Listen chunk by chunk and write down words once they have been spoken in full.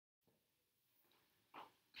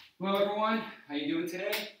Hello everyone, how you doing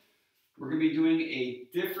today? We're going to be doing a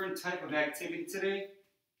different type of activity today.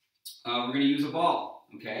 We're going to use a ball,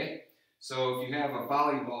 okay? So if you have a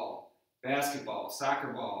volleyball, basketball,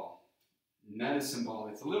 soccer ball, medicine ball,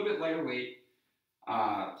 it's a little bit lighter weight.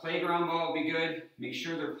 Playground ball will be good. Make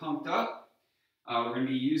sure they're pumped up. We're going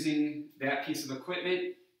to be using that piece of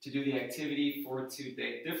equipment to do the activity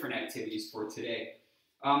the different activities for today.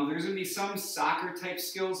 There's going to be some soccer type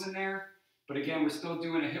skills in there. But again, we're still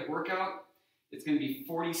doing a HIIT workout. It's going to be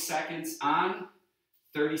 40 seconds on,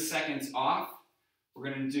 30 seconds off.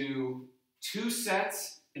 We're going to do 2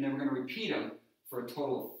 sets, and then we're going to repeat them for a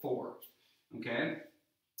total of 4. Okay?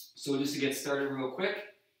 So just to get started real quick,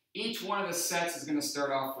 each one of the sets is going to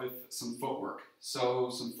start off with some footwork. So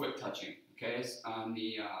some foot touching, okay, on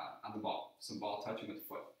the ball. Some ball touching with the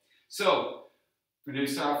foot. So we're going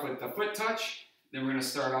to start off with the foot touch. Then we're going to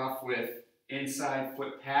start off with inside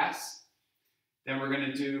foot pass. Then we're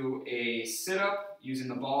going to do a sit-up using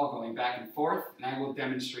the ball going back and forth, and I will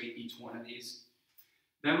demonstrate each one of these.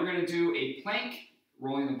 Then we're going to do a plank,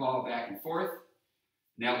 rolling the ball back and forth,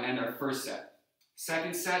 and that will end our first set.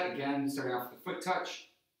 Second set, again, starting off with the foot touch.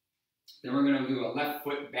 Then we're going to do a left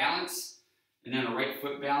foot balance, and then a right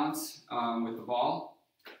foot balance with the ball.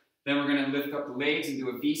 Then we're going to lift up the legs and do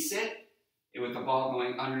a V-sit, with the ball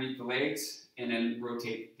going underneath the legs, and then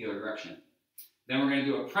rotate the other direction. Then we're going to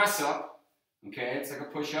do a press-up. Okay, it's like a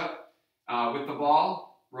push-up with the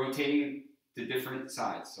ball rotating to different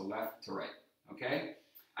sides, so left to right. Okay,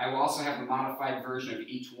 I will also have the modified version of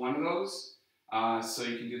each one of those, so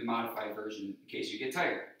you can do the modified version in case you get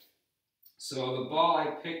tired. So the ball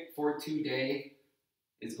I picked for today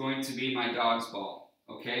is going to be my dog's ball.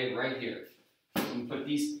 Okay, right here. I'm going to put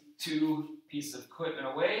these 2 pieces of equipment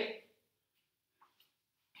away,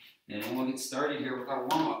 and then we'll get started here with our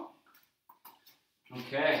warm-up.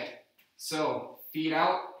 Okay. So, feet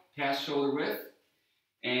out, past shoulder width,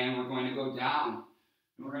 and we're going to go down.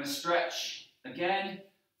 And we're going to stretch. Again,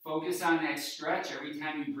 focus on that stretch. Every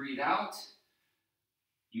time you breathe out,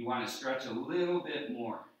 you want to stretch a little bit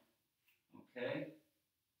more. Okay?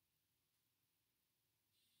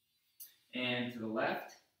 And to the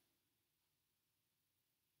left.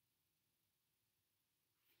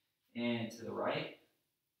 And to the right.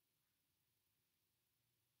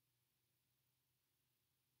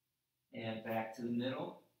 And back to the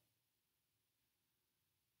middle.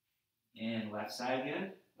 And left side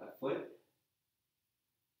again, left foot.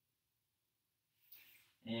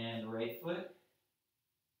 And right foot.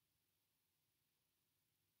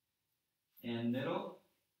 And middle.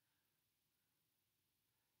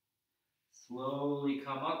 Slowly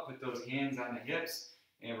come up, put those hands on the hips,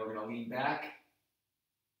 and we're going to lean back.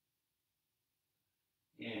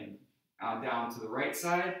 And down to the right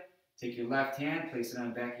side. Take your left hand, place it on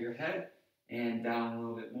the back of your head, and down a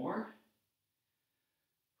little bit more.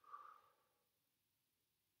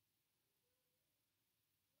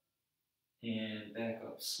 And back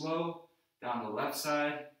up slow, down the left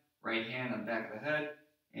side, right hand on the back of the head,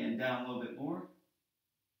 and down a little bit more.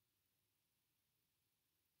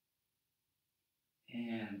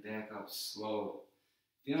 And back up slow.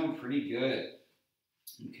 Feeling pretty good.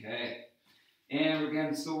 Okay. And we're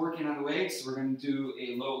again still working on the legs, so we're going to do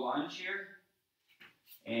a low lunge here.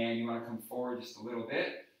 And you want to come forward just a little bit.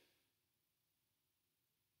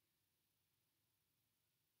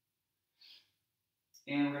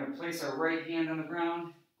 And we're going to place our right hand on the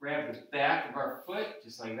ground, grab the back of our foot,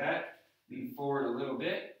 just like that. Lean forward a little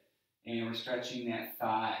bit, and we're stretching that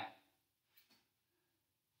thigh.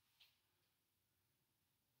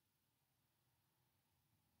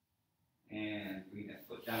 And bring that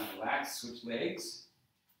foot down, relax, switch legs.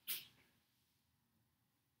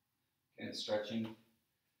 And stretching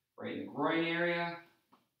right in the groin area,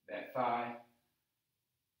 that thigh.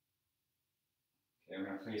 Okay, we're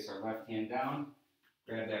going to place our left hand down,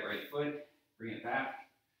 grab that right foot, bring it back,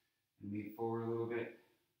 and lean forward a little bit.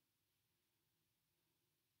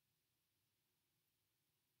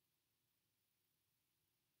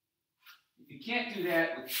 If you can't do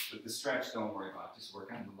that with the stretch, don't worry about it. Just work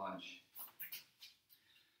on the lunge.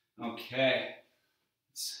 Okay,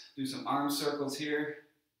 let's do some arm circles here.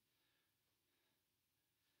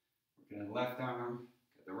 Working on the left arm,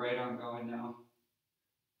 got the right arm going now.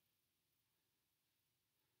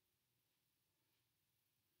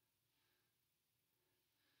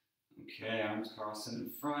 Okay, arms crossing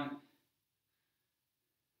in front.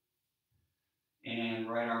 And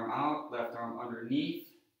right arm out, left arm underneath,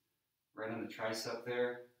 right on the tricep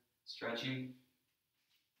there, stretching.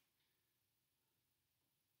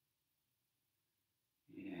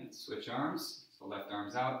 And switch arms, so left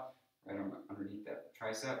arm's out, right arm underneath that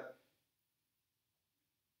tricep.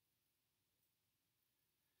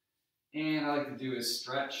 And I like to do is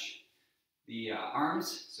stretch the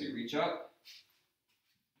arms. So you reach up.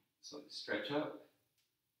 So stretch up.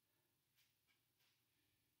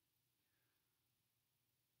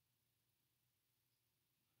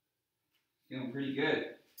 Feeling pretty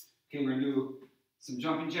good. Okay, we're gonna do some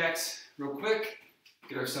jumping jacks real quick.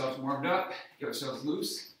 Get ourselves warmed up, get ourselves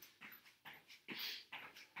loose.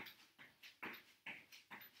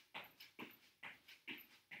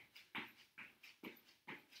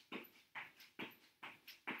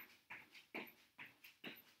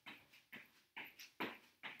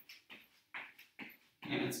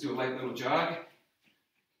 And let's do a light little jog.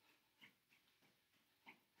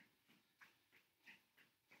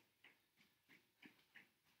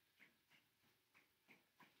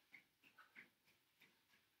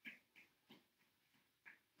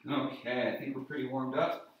 Okay, I think we're pretty warmed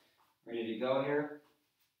up. Ready to go here.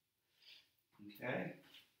 Okay.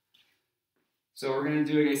 So we're going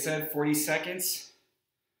to do, like I said, 40 seconds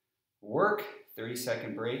work,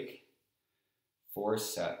 30-second break, 4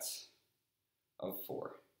 sets of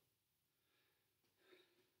 4.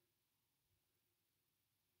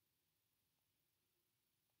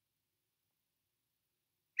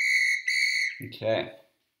 Okay.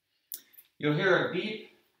 You'll hear a beep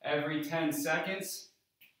every 10 seconds.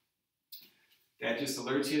 That just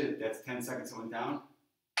alerts you that that's 10 seconds went down.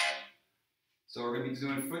 So we're going to be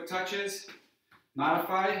doing foot touches,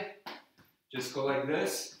 modified. Just go like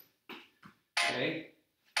this. Okay.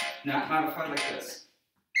 Not modified like this.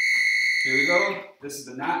 Here we go. This is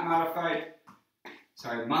the not modified,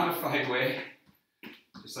 modified way.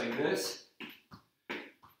 Just like this.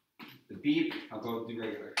 The beep, I'll go do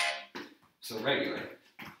regular. So regular.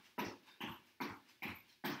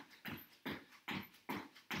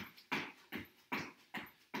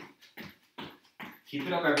 Keep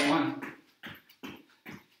it up, everyone.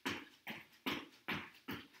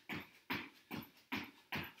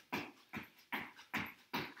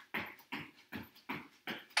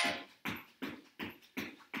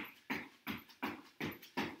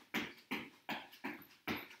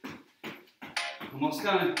 Almost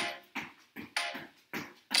done.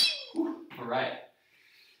 Whew. All right.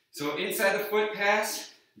 So inside the foot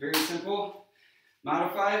pass, very simple.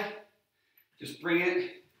 Modified. Just bring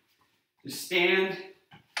it. Just stand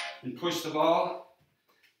and push the ball.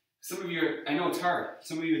 Some of you, I know it's hard.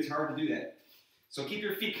 Some of you, it's hard to do that. So keep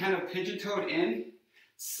your feet kind of pigeon-toed in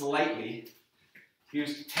slightly. You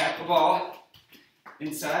just tap the ball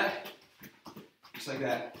inside, just like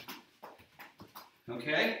that.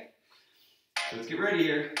 Okay? So let's get ready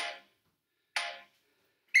here.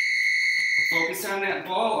 Focus on that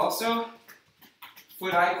ball also.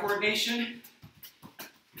 Foot-eye coordination.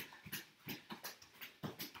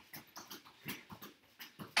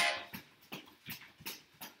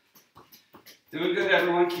 Doing good,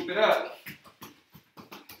 everyone. Keep it up.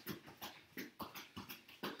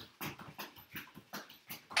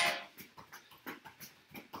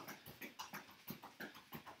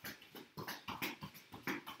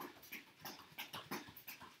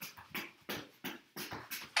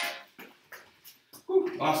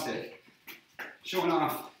 Whew, lost it. Showing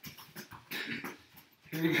off.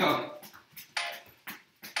 Here we go.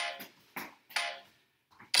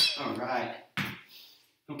 All right.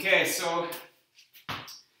 Okay, so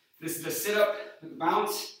this is the sit-up with the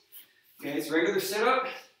bounce. Okay, it's regular sit-up.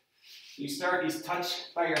 You start, you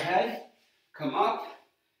touch by your head, come up.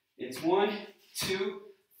 It's 1, 2,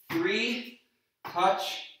 3,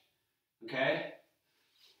 touch. Okay?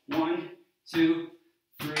 1, 2,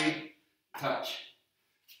 3, touch.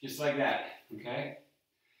 Just like that. Okay?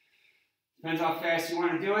 Depends how fast you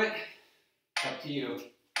want to do it. It's up to you.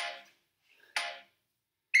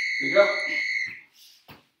 Here we go.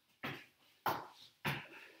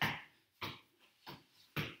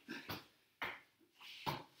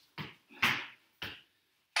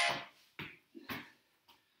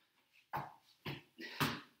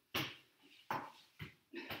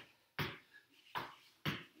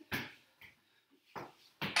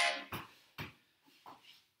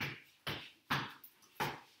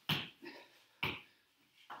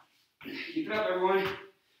 Keep it up, everyone.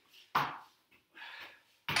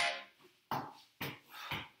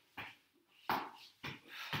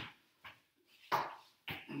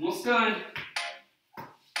 Almost done.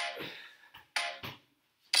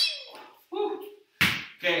 Woo.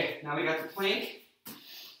 Okay, now we got the plank.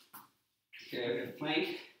 Okay, we got the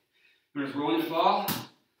plank. We're just rolling the ball,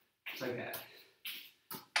 just like that.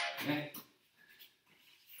 Okay.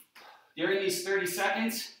 During these 30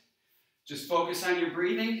 seconds, just focus on your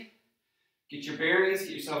breathing. Get your bearings, get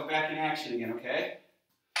yourself back in action again, okay?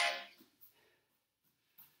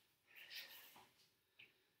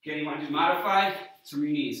 Again, you want to do modified, it's from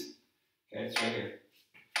your knees. Okay, it's right here.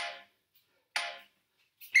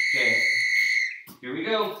 Okay, here we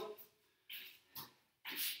go.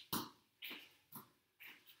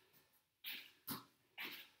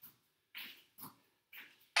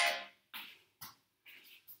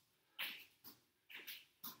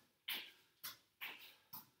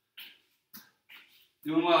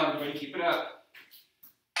 Doing well, everybody. Keep it up.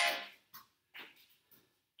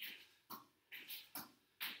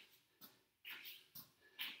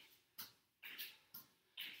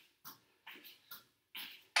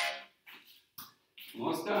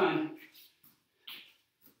 Almost done.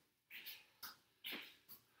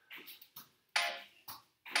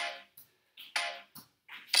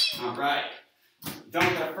 All right.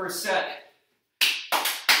 Done with our first set.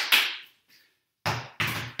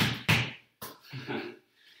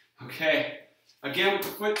 Okay. Again with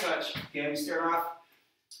the foot touch. Okay, we start off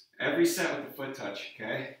every set with the foot touch.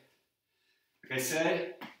 Okay. Like I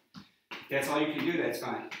said, if that's all you can do, that's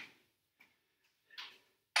fine.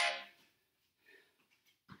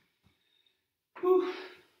 Whew.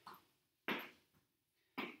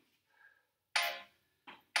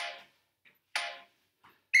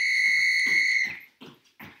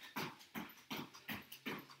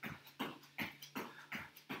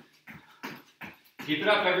 Keep it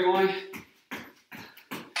up, everyone.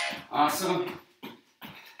 Awesome.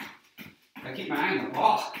 I keep my eye on the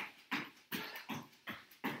ball.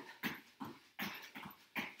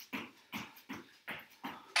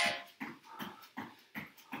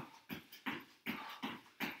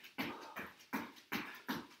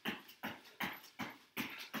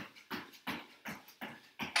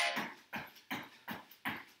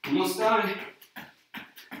 Almost done.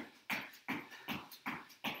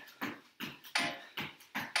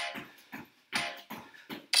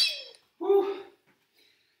 Whew.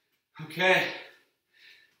 Okay,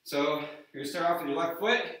 so you're going to start off with your left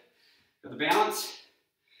foot, with the balance,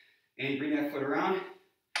 and you bring that foot around,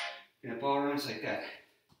 bring that ball around just like that.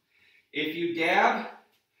 If you dab,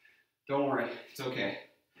 don't worry, it's okay.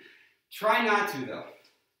 Try not to though.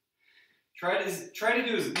 Try to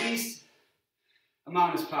do as least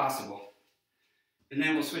amount as possible. And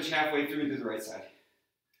then we'll switch halfway through to the right side.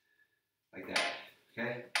 Like that,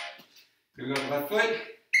 okay? Here we go with the left foot.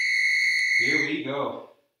 Here we go.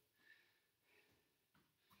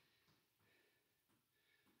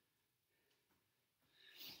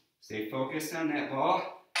 Stay focused on that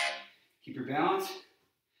ball. Keep your balance.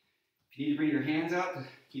 If you need to bring your hands out to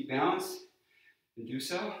keep balance, then do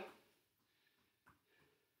so.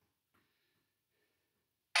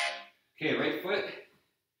 Okay, right foot.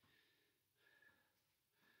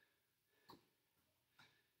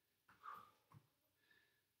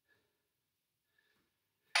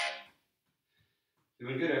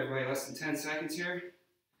 Doing good, everybody. Less than 10 seconds here.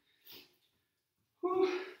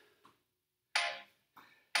 Whew.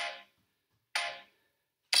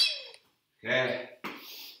 Okay.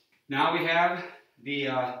 Now we have the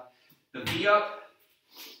V up.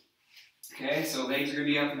 Okay, so legs are going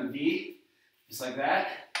to be up in a V, just like that.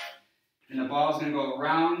 And the ball is going to go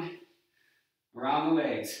around the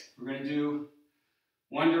legs. We're going to do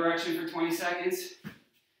one direction for 20 seconds,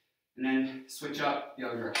 and then switch up the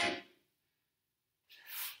other direction.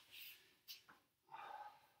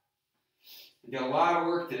 We did a lot of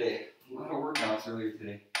work today, a lot of workouts earlier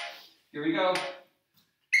today. Here we go.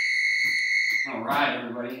 All right,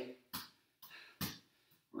 everybody.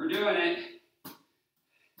 We're doing it.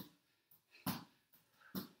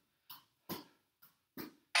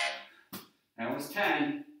 That was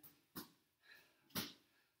 10.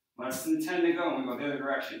 Less than 10 to go, and we go the other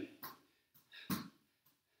direction.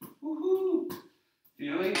 Woohoo!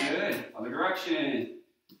 Feeling good. Other direction.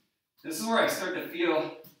 This is where I start to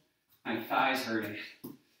feel my thighs hurting.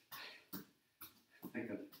 Like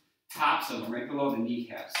the tops of them, right below the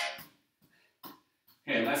kneecaps.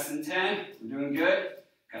 Okay, less than 10. We're doing good.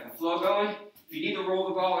 Got the flow going. If you need to roll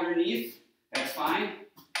the ball underneath, that's fine.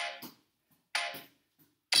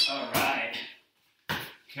 All right.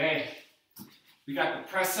 Okay. We got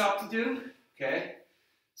the press up to do. Okay.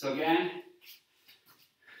 So again, if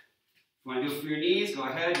you want to do it from your knees, go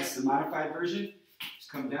ahead. This is the modified version.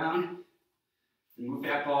 Just come down and move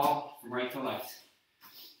that ball from right to left.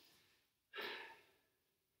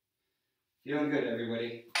 Feeling good,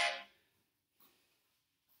 everybody.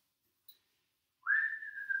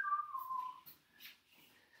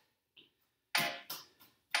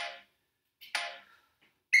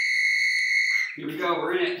 Here we go,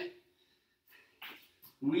 we're in it.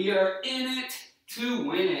 We are in it to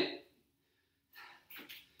win it.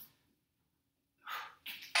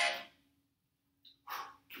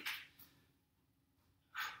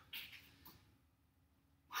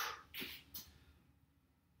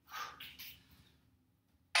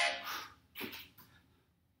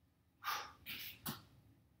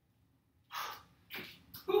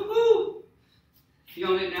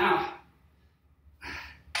 now.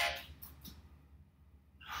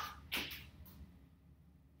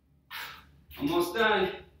 Almost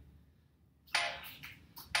done.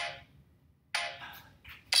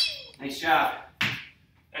 Nice job.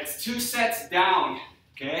 That's 2 sets down,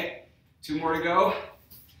 okay? 2 more to go.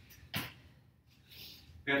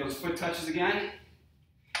 We have those foot touches again.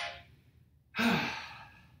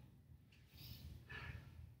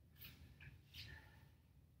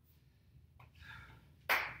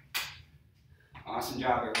 Awesome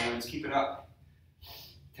job, everyone. Let's keep it up.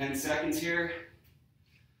 10 seconds here.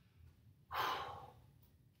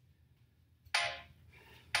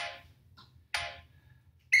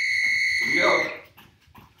 Here we go.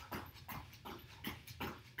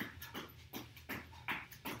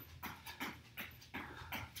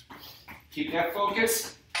 Keep that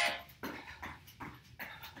focus.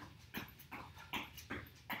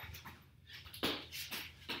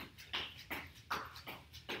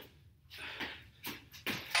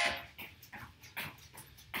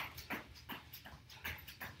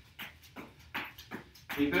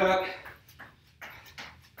 Keep it up.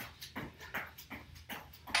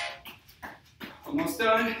 Almost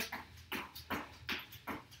done.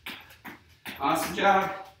 Awesome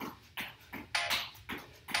job.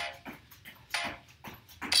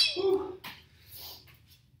 Whew.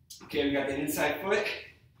 Okay, we got the inside foot.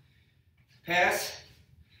 Pass.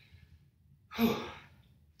 Whew.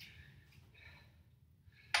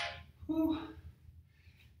 Whew.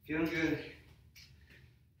 Feeling good.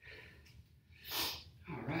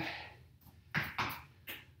 All right.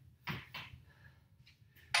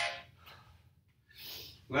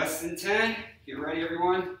 Less than 10. Get ready,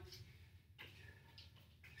 everyone.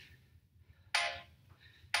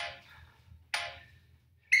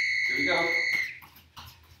 Here we go.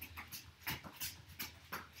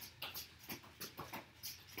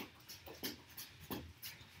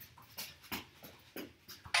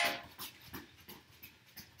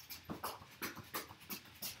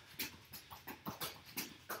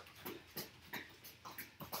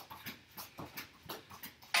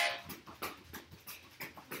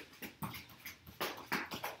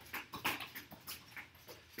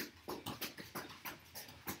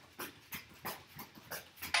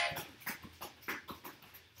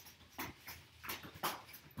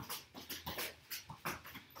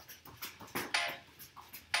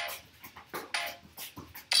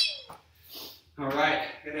 All right,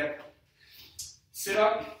 get that sit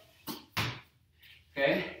up.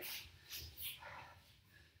 Okay.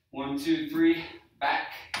 1, 2, 3, back.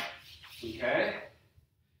 Okay.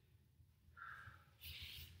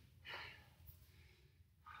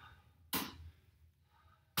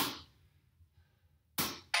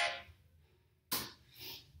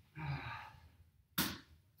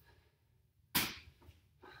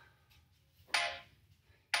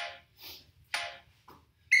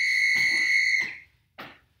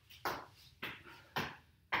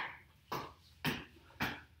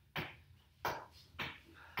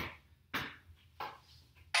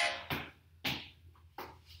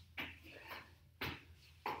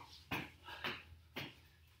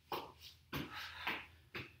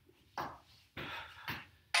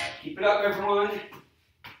 Keep it up, everyone.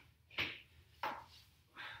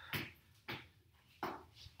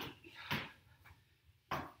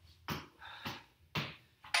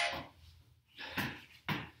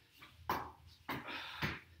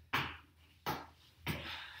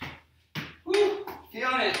 Woo,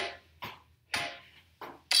 feeling it.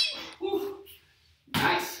 Woo,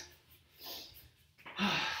 nice.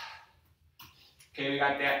 Okay, we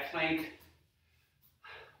got that plank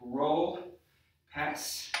roll,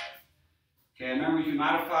 pass. Okay, remember if you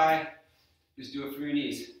modify, just do it for your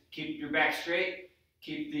knees. Keep your back straight,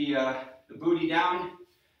 keep the booty down,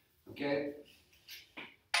 okay?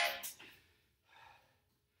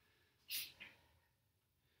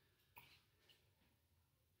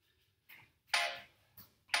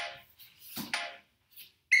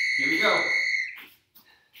 Here we go.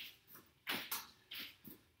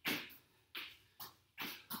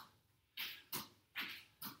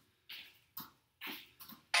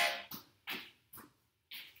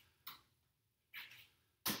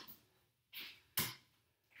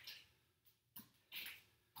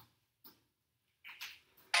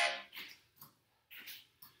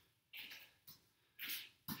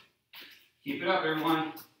 Keep it up,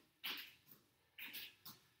 everyone.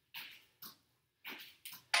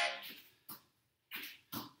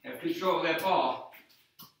 Have control of that ball.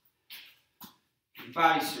 Keep your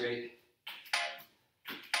body straight.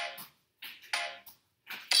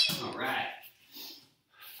 All right.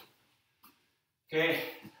 Okay.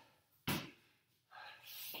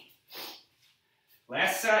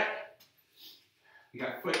 Last set.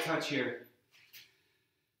 stretch here.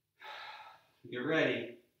 Get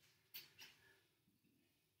ready.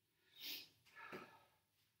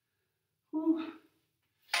 Whew.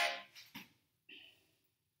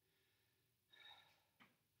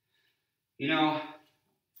 You know,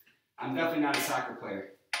 I'm definitely not a soccer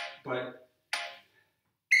player, but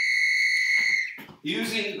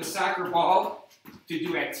using the soccer ball to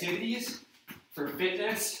do activities for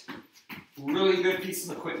fitness, really good piece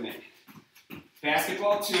of equipment.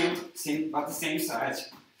 Basketball too, about the same size.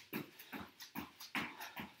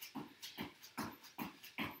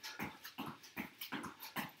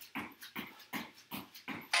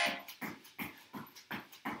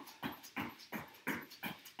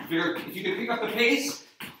 If you can pick up the pace,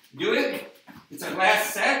 do it. It's our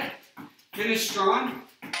last set. Finish strong.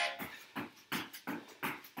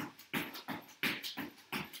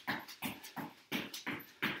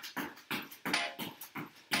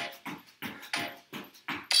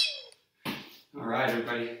 All right,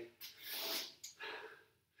 everybody.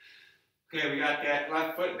 Okay, we got that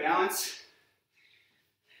left foot balance.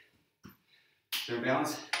 Their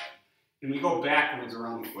balance. And we go backwards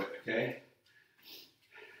around the foot, okay?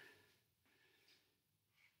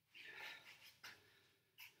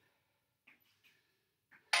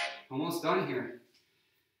 Almost done here.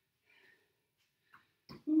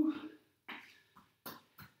 Whew.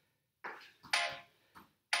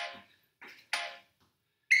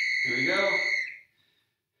 Here we go.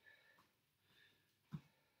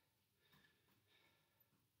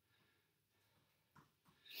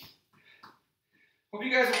 Hope you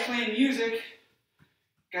guys are playing music.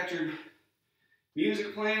 Got your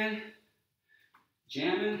music playing,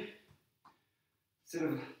 jamming, instead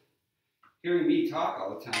of hearing me talk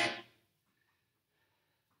all the time.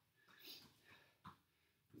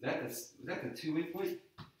 Was that the 2-way point?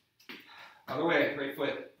 Other way, right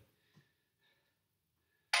foot.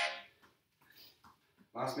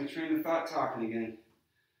 Lost my train of thought talking again.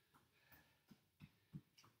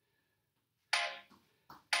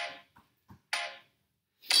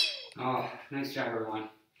 Oh, nice job, everyone.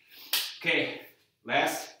 Okay,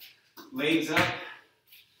 last legs up.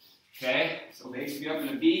 Okay, so legs will be up in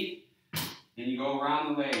a V, and you go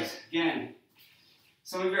around the legs. Again,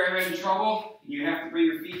 some of you are having trouble. You have to bring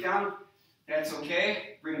your feet down. That's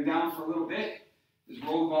okay. Bring them down for a little bit. Just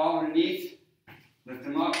roll the ball underneath. Lift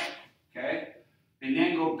them up. Okay? And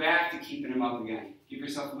then go back to keeping them up again. Give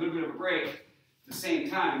yourself a little bit of a break. At the same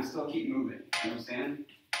time, still keep moving. You understand?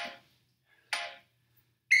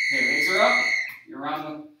 Okay, legs are up. You're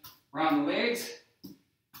around the legs.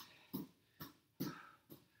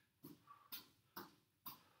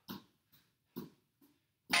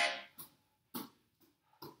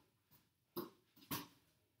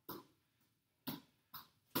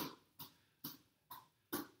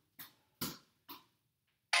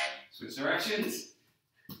 Switch directions.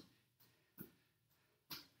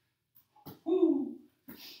 Woo.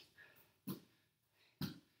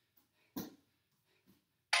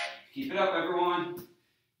 Keep it up, everyone.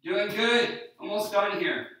 Doing good. Almost done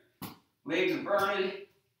here. Legs are burning.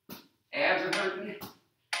 Abs are hurting.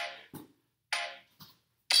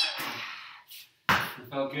 That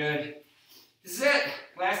felt good. This is it.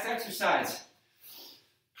 Last exercise.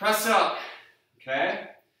 Press up. Okay?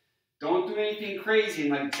 Don't do anything crazy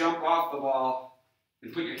and like jump off the ball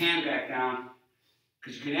and put your hand back down,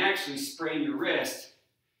 because you can actually sprain your wrist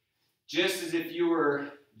just as if you were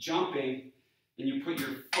jumping and you put your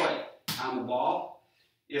foot on the ball.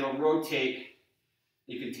 It'll rotate.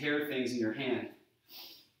 You can tear things in your hand.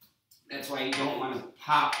 That's why you don't want to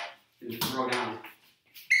pop and throw down.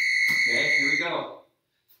 Okay, here we go.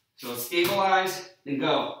 So stabilize and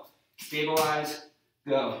go. Stabilize,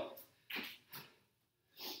 go.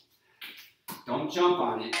 Don't jump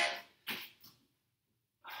on it.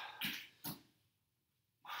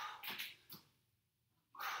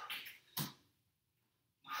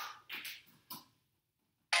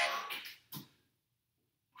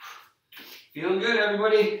 Feeling good,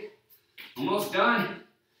 everybody. Almost done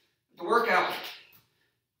with the workout.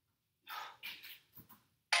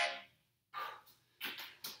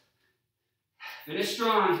 Finish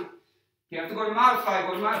strong. If you have to go to modify,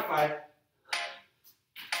 go to modify.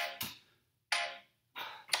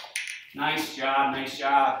 Nice job, nice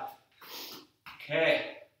job.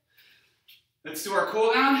 Okay. Let's do our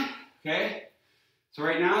cool down. Okay. So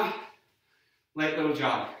right now, light little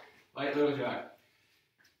jog. Light little jog.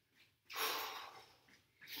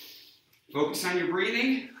 Focus on your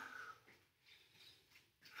breathing.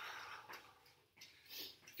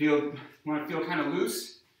 Want to feel kind of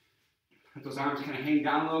loose. Let those arms kind of hang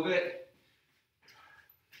down a little bit.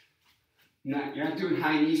 You're not doing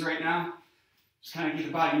high knees right now. Just kind of get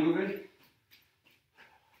the body moving.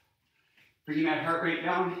 Bringing that heart rate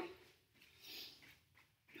down.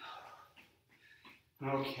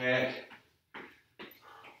 Okay.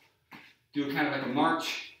 Do it kind of like a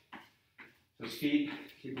march. Those feet,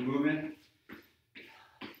 keep them moving.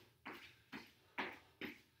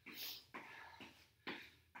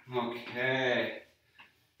 Okay.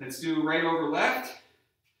 Let's do right over left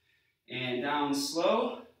and down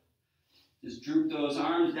slow. Just droop those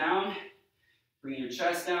arms down. Bring your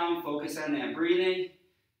chest down. Focus on that breathing.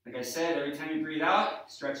 Like I said, every time you breathe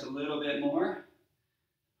out, stretch a little bit more.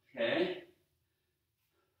 Okay.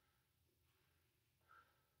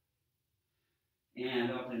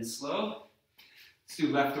 And up and slow. Let's do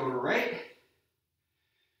left over right.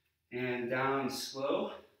 And down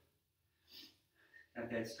slow. Got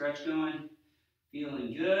that stretch going.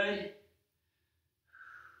 Feeling good.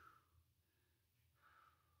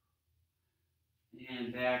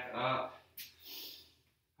 And back up.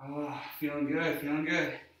 Oh, feeling good, feeling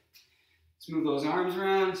good. Let's move those arms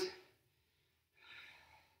around.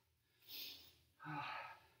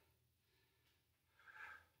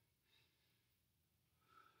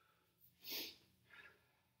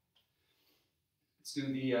 Let's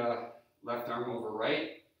do the left arm over right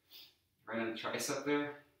on the tricep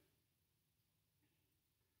there.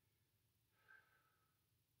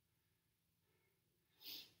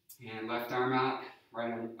 And left arm out,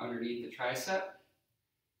 right underneath the tricep.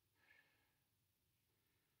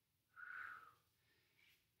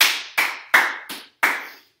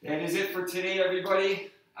 That is it for today,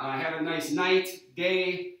 everybody. Have a nice night,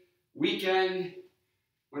 day, weekend,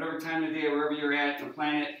 whatever time of day, wherever you're at on the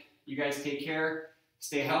planet. You guys take care.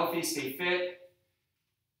 Stay healthy, stay fit.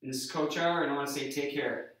 And this is Coach R, and I want to say take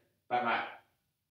care. Bye-bye.